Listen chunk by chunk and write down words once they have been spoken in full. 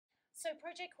So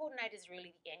project coordinator is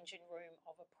really the engine room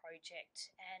of a project,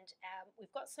 and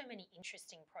we've got so many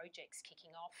interesting projects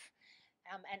kicking off,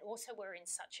 and also we're in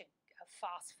such a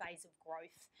fast phase of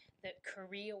growth that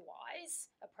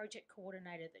career-wise, a project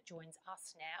coordinator that joins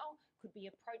us now could be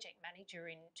a project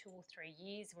manager in 2 or 3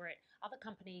 years, where at other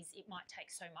companies it might take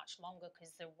so much longer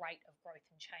because the rate of growth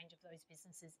and change of those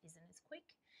businesses isn't as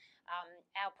quick.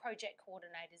 Our project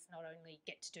coordinators not only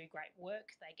get to do great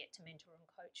work, they get to mentor and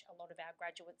coach a lot of our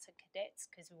graduates and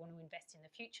cadets because we want to invest in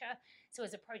the future. So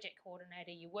as a project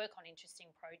coordinator, you work on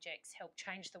interesting projects, help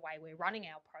change the way we're running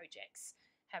our projects,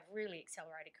 have really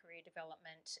accelerated career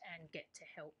development, and get to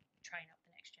help train up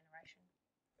the next generation.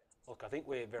 Look, I think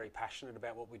we're very passionate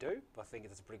about what we do. I think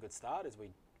it's a pretty good start as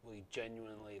we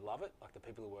genuinely love it. Like the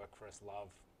people who work for us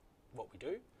love what we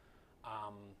do.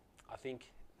 I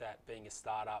think that being a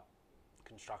startup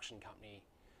construction company,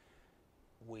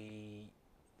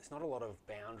 there's not a lot of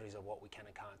boundaries of what we can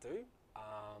and can't do.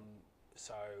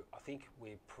 So I think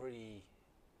we're pretty,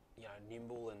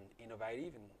 nimble and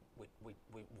innovative, and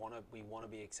we want to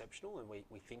be exceptional, and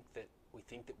we think that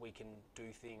we can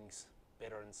do things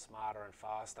better and smarter and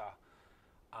faster,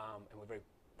 and we're very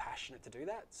passionate to do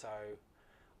that. So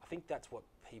I think that's what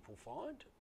people find.